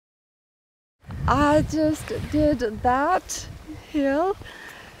I just did that hill,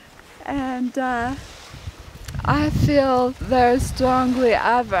 and I feel very strongly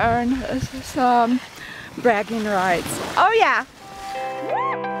I've earned some bragging rights. Oh yeah!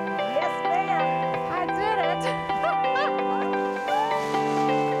 Yes ma'am! I did it!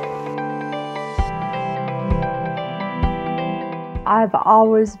 I've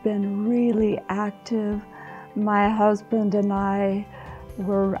always been really active. My husband and I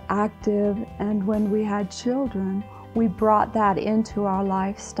were active, and when we had children, we brought that into our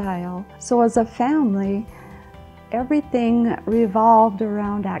lifestyle. So as a family, everything revolved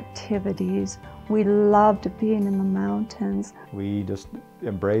around activities. We loved being in the mountains. We just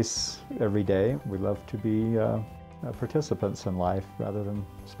embrace every day. We love to be participants in life rather than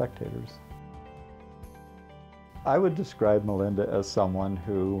spectators. I would describe Melinda as someone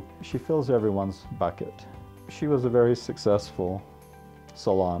who, she fills everyone's bucket. She was a very successful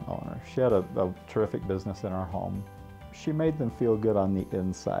salon owner. She had a terrific business in our home. She made them feel good on the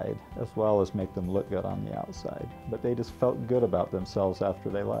inside as well as make them look good on the outside. But they just felt good about themselves after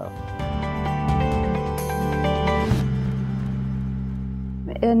they left.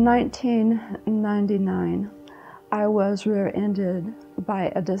 In 1999, I was rear-ended by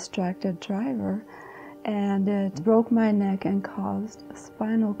a distracted driver, and it broke my neck and caused a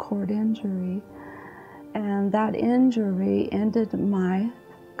spinal cord injury. And that injury ended my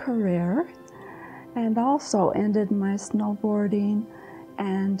career and also ended my snowboarding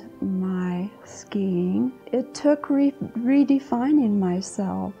and my skiing. It took redefining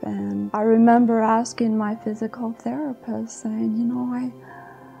myself, and I remember asking my physical therapist, saying, you know,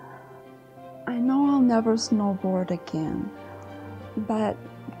 I know I'll never snowboard again, but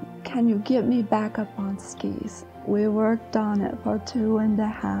can you get me back up on skis? We worked on it for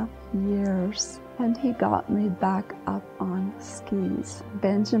 2.5 years, and he got me back up on skis.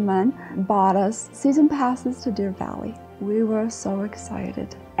 Benjamin bought us season passes to Deer Valley. We were so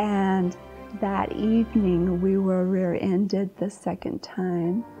excited. And that evening we were rear-ended the second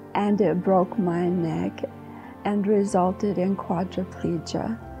time, and it broke my neck and resulted in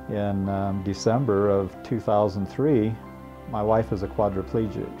quadriplegia. In December of 2003, my wife is a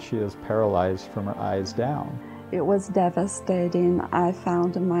quadriplegic. She is paralyzed from her eyes down. It was devastating. I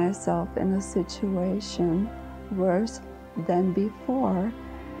found myself in a situation worse than before.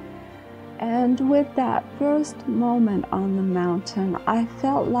 And with that first moment on the mountain, I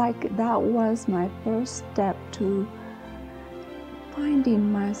felt like that was my first step to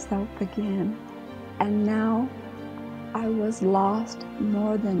finding myself again. And now I was lost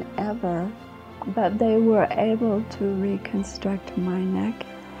more than ever. But they were able to reconstruct my neck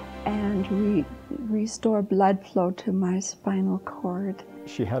and restore blood flow to my spinal cord.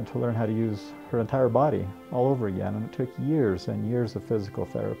 She had to learn how to use her entire body all over again, and it took years and years of physical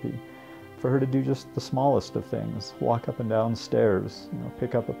therapy for her to do just the smallest of things. Walk up and down stairs,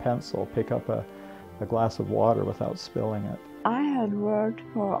 pick up a pencil, pick up a glass of water without spilling it. I had worked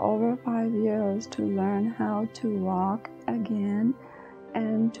for over 5 years to learn how to walk again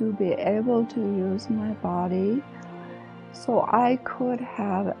and to be able to use my body so I could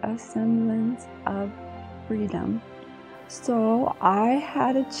have a semblance of freedom. So I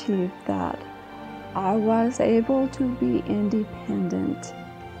had achieved that. I was able to be independent.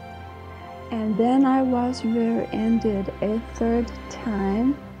 And then I was rear-ended a third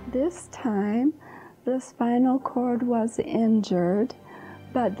time. This time, the spinal cord was injured,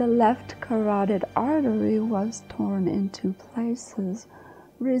 but the left carotid artery was torn into places,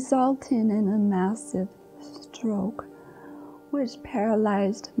 resulting in a massive stroke, which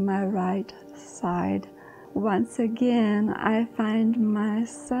paralyzed my right side. Once again, I find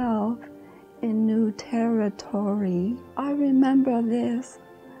myself in new territory. I remember this,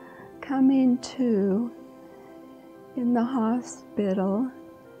 coming to in the hospital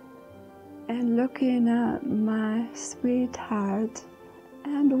and looking at my sweetheart,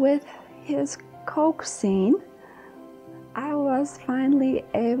 and with his coaxing, I was finally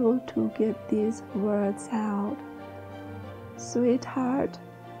able to get these words out. Sweetheart,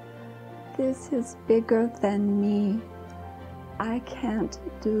 this is bigger than me. I can't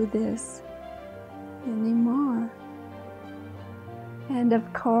do this anymore. And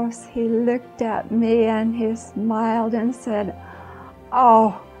of course, he looked at me and he smiled and said,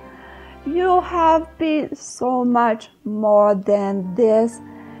 "Oh, you have been so much more than this.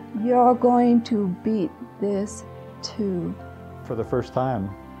 You're going to beat this too." For the first time,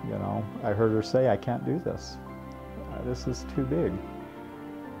 I heard her say, "I can't do this. This is too big."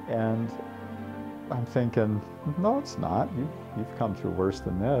 And I'm thinking, no, it's not. You've come through worse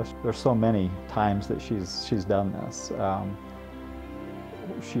than this. There's so many times that she's done this.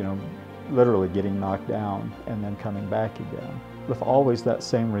 literally getting knocked down and then coming back again, with always that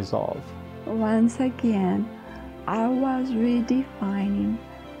same resolve. Once again, I was redefining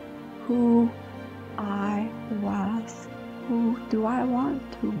who I was. Who do I want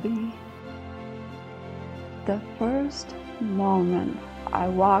to be? The first moment I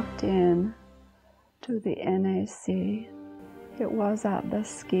walked in to the NAC, it was at the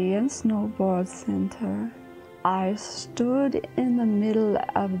Ski and Snowboard Center. I stood in the middle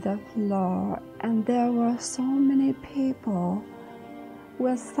of the floor, and there were so many people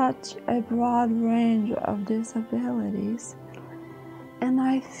with such a broad range of disabilities. And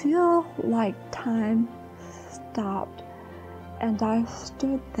I feel like time stopped, and I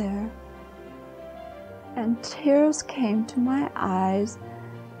stood there, and tears came to my eyes,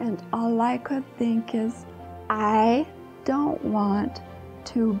 and all I could think is, I don't want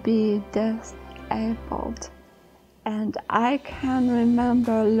to be disabled. And I can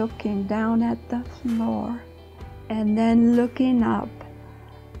remember looking down at the floor and then looking up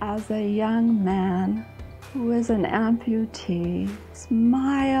as a young man who is an amputee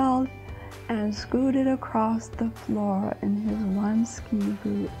smiled and scooted across the floor in his one ski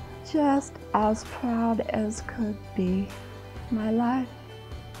boot, just as proud as could be. My life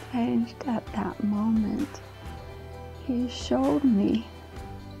changed at that moment. He showed me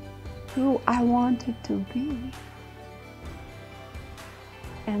who I wanted to be.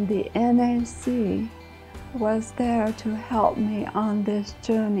 And the NAC was there to help me on this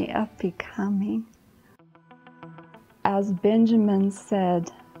journey of becoming. As Benjamin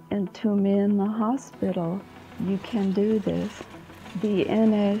said to me in the hospital, you can do this. The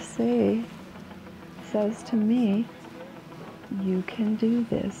NAC says to me, you can do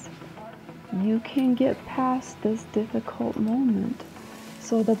this. You can get past this difficult moment.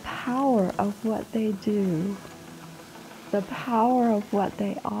 So the power of what they do, the power of what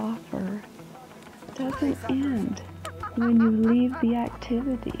they offer, doesn't end when you leave the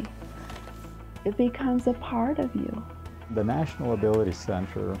activity. It becomes a part of you. The National Ability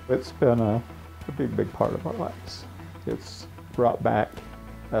Center, it's been a big part of our lives. It's brought back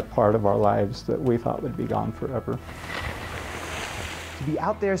that part of our lives that we thought would be gone forever. To be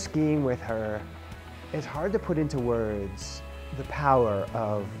out there skiing with her, it's hard to put into words the power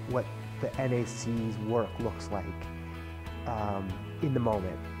of what the NAC's work looks like in the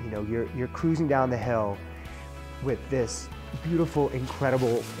moment. You know, you're cruising down the hill with this beautiful,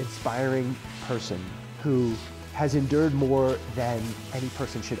 incredible, inspiring person who has endured more than any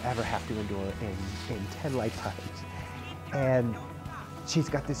person should ever have to endure in 10 lifetimes. And she's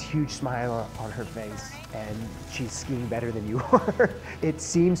got this huge smile on her face, and she's skiing better than you are. It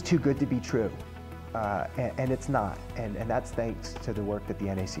seems too good to be true, and it's not. And that's thanks to the work that the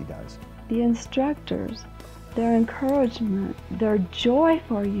NAC does. The instructors, their encouragement, their joy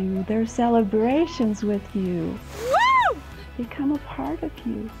for you, their celebrations with you, become a part of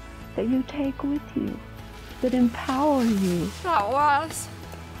you, that you take with you, that empower you. That was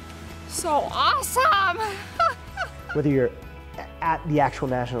so awesome! Whether you're at the actual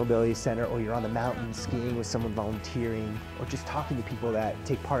National Ability Center, or you're on the mountain skiing with someone volunteering, or just talking to people that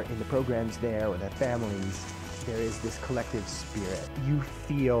take part in the programs there or their families, there is this collective spirit. You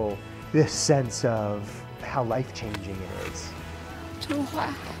feel this sense of how life-changing it is. To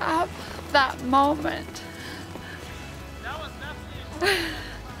have that moment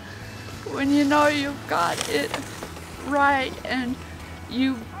when you know you've got it right and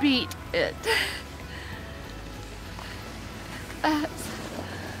you beat it. That's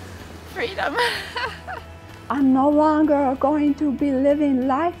freedom. I'm no longer going to be living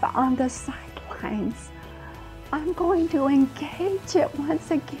life on the sidelines. I'm going to engage it once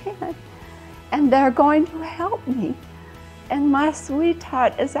again, and they're going to help me. And my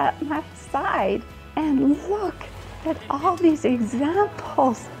sweetheart is at my side. And look at all these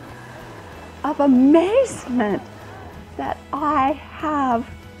examples of amazement that I have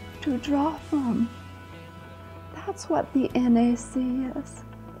to draw from. That's what the NAC is.